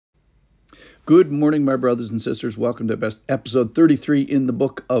Good morning, my brothers and sisters. Welcome to episode 33 in the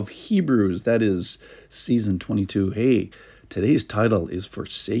book of Hebrews. That is season 22. Hey, today's title is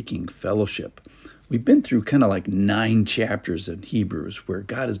Forsaking Fellowship. We've been through kind of like 9 chapters in Hebrews where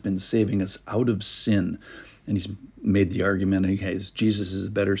God has been saving us out of sin. And he's made the argument, Jesus is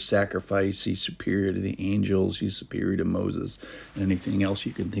a better sacrifice. He's superior to the angels. He's superior to Moses and anything else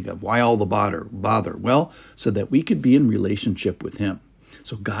you can think of. Why all the bother? Well, so that we could be in relationship with him.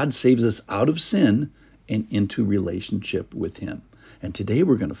 So God saves us out of sin and into relationship with him. And today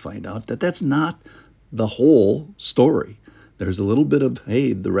we're going to find out that that's not the whole story. There's a little bit of,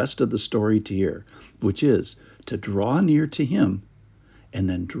 the rest of the story to hear, which is to draw near to him and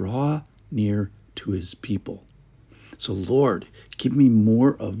then draw near to his people. So Lord, give me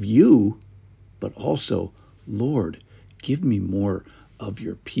more of you, but also, Lord, give me more of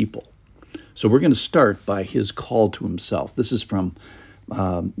your people. So we're going to start by his call to himself. This is from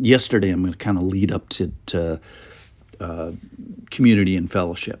yesterday. I'm going to kind of lead up to community and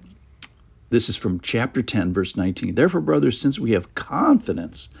fellowship. This is from chapter 10, verse 19. Therefore, brothers, since we have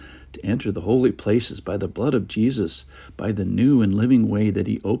confidence to enter the holy places by the blood of Jesus, by the new and living way that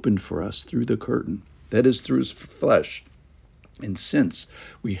he opened for us through the curtain, that is, through his flesh. And since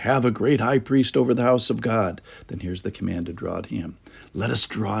we have a great high priest over the house of God, then here's the command to draw to him. Let us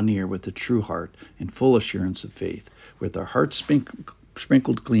draw near with a true heart and full assurance of faith, with our hearts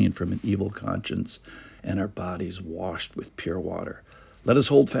sprinkled clean from an evil conscience and our bodies washed with pure water. Let us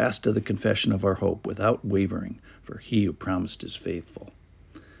hold fast to the confession of our hope without wavering, for he who promised is faithful.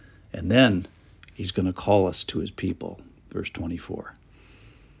 And then he's going to call us to his people, verse 24.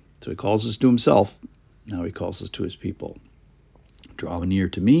 So he calls us to himself. Now he calls us to his people. Draw near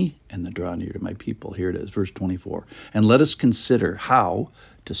to me and then draw near to my people. Here it is, verse 24. And let us consider how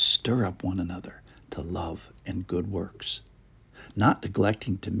to stir up one another to love and good works, not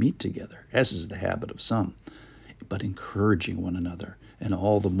neglecting to meet together, as is the habit of some, but encouraging one another, and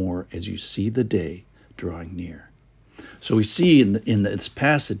all the more as you see the day drawing near. So we see in this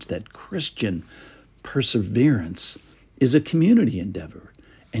passage that Christian perseverance is a community endeavor,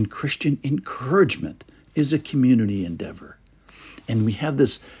 and Christian encouragement is a community endeavor. And we have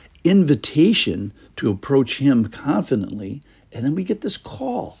this invitation to approach him confidently, and then we get this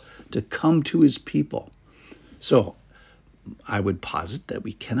call to come to his people. So I would posit that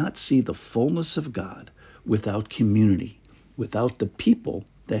we cannot see the fullness of God without community, without the people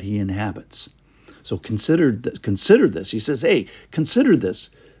that he inhabits. So consider this. He says, consider this.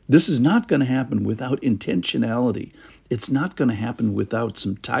 This is not going to happen without intentionality. It's not going to happen without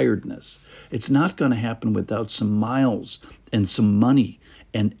some tiredness. It's not going to happen without some miles and some money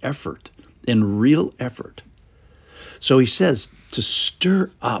and effort and real effort. So he says to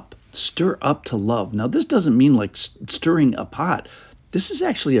stir up to love. Now, this doesn't mean like stirring a pot. This is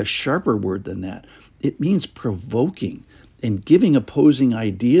actually a sharper word than that. It means provoking and giving opposing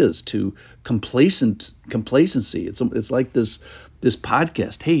ideas to complacency. It's like this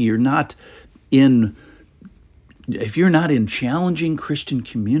podcast. Hey, if you're not in challenging Christian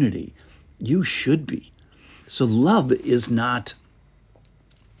community, you should be. So love is not,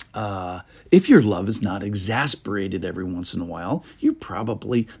 if your love is not exasperated every once in a while, you're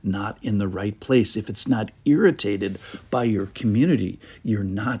probably not in the right place. If it's not irritated by your community, you're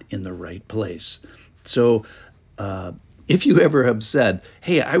not in the right place. So if you ever have said,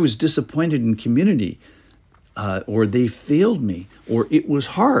 hey, I was disappointed in community, or they failed me, or it was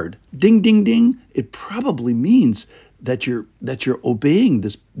hard, ding, ding, ding, it probably means that you're obeying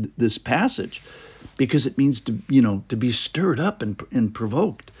this passage, because it means to be stirred up and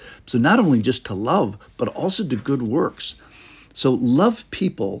provoked. So not only just to love, but also to good works. So love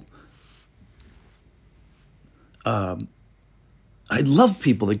people. I love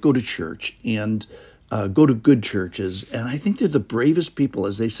people that go to church and go to good churches, and I think they're the bravest people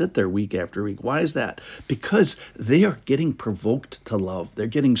as they sit there week after week. Why is that? Because they are getting provoked to love. They're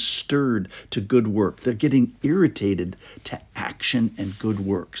getting stirred to good work. They're getting irritated to action and good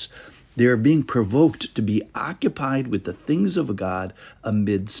works. They are being provoked to be occupied with the things of God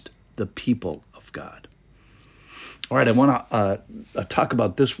amidst the people of God. All right, I want to talk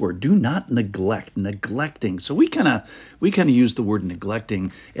about this word. Do not neglect. Neglecting. So we kind of use the word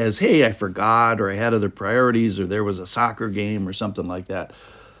neglecting as, hey, I forgot, or I had other priorities, or there was a soccer game or something like that.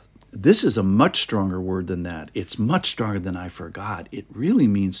 This is a much stronger word than that. It's much stronger than I forgot. It really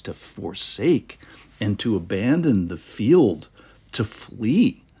means to forsake and to abandon the field, to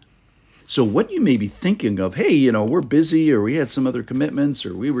flee. So what you may be thinking of, hey, we're busy, or we had some other commitments,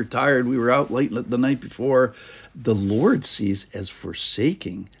 or we were tired, we were out late the night before, the Lord sees as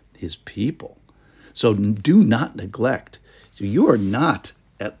forsaking his people. So do not neglect. So you are not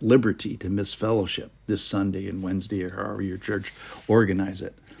at liberty to miss fellowship this Sunday and Wednesday, or however your church organize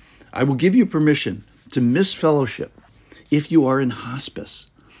it. I will give you permission to miss fellowship if you are in hospice.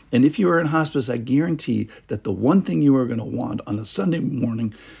 And if you are in hospice, I guarantee that the one thing you are going to want on a Sunday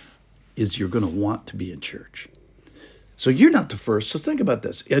morning is you're going to want to be in church. So you're not the first. So think about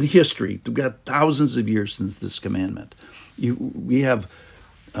this. In history, we've got thousands of years since this commandment. You're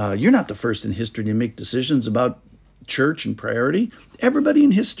not the first in history to make decisions about church and priority. Everybody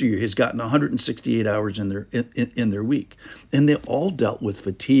in history has gotten 168 hours in their week, and they all dealt with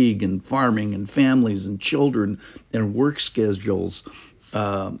fatigue and farming and families and children and work schedules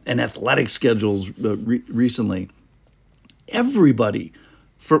and athletic schedules recently. Everybody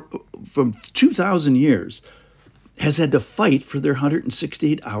from 2,000 years has had to fight for their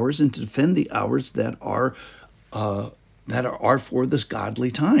 168 hours and to defend the hours that are for this godly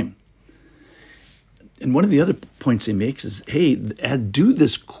time. And one of the other points he makes is, hey, do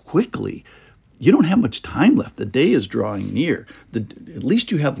this quickly. You don't have much time left. The day is drawing near. At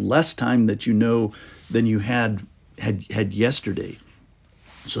least you have less time that you know than you had yesterday.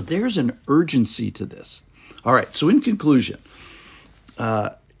 So there's an urgency to this. All right. So in conclusion,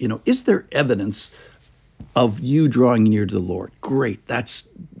 is there evidence of you drawing near to the Lord? Great. That's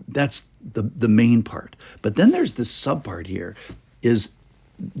the main part. But then there's this sub part here is,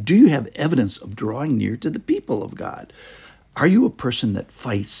 do you have evidence of drawing near to the people of God? Are you a person that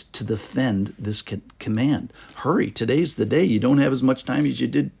fights to defend this command? Hurry, today's the day. You don't have as much time as you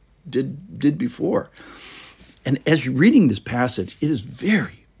did before. And as you're reading this passage, it is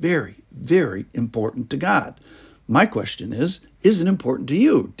very, very, very important to God. My question is it important to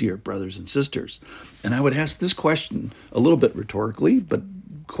you, dear brothers and sisters? And I would ask this question a little bit rhetorically, but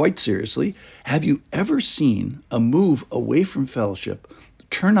quite seriously. Have you ever seen a move away from fellowship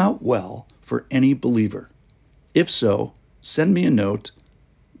turn out well for any believer? If so, send me a note.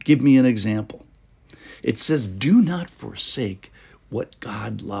 Give me an example. It says, do not forsake what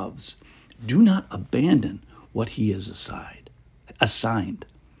God loves. Do not abandon what he has assigned.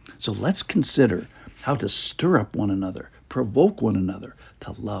 So let's consider how to stir up one another, provoke one another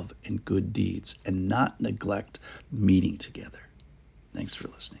to love and good deeds, and not neglect meeting together. Thanks for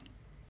listening.